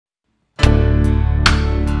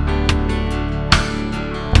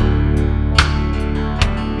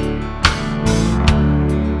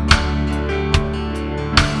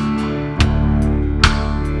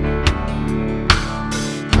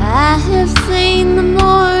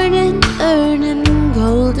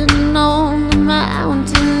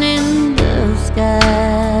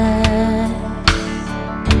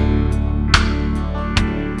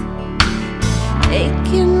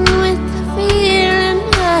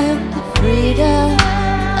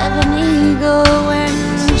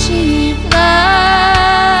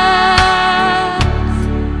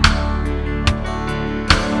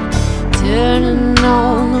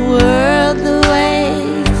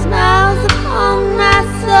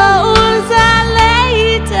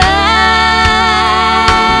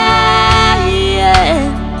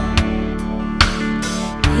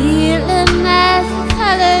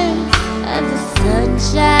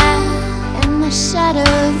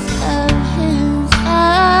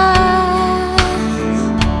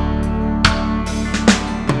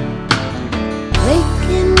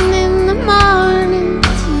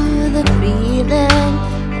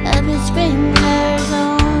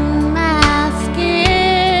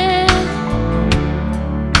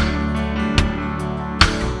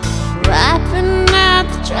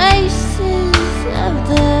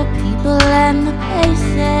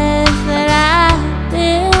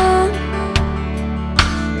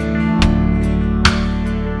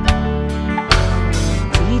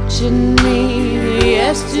touching me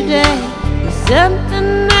yesterday is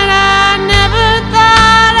something that I never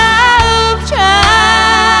thought I'd try.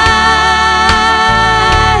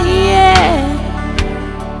 Yeah,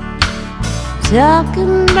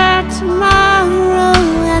 talking about tomorrow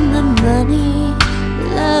and the money,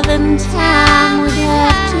 love and time we'd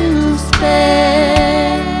have to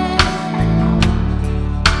spend.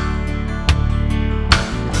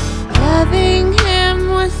 Loving him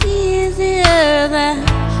was easier than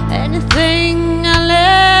anything I'll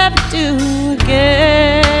ever do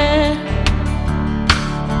again.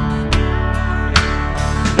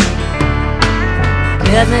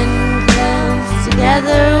 Coming close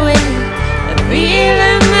together with a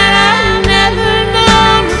feeling that I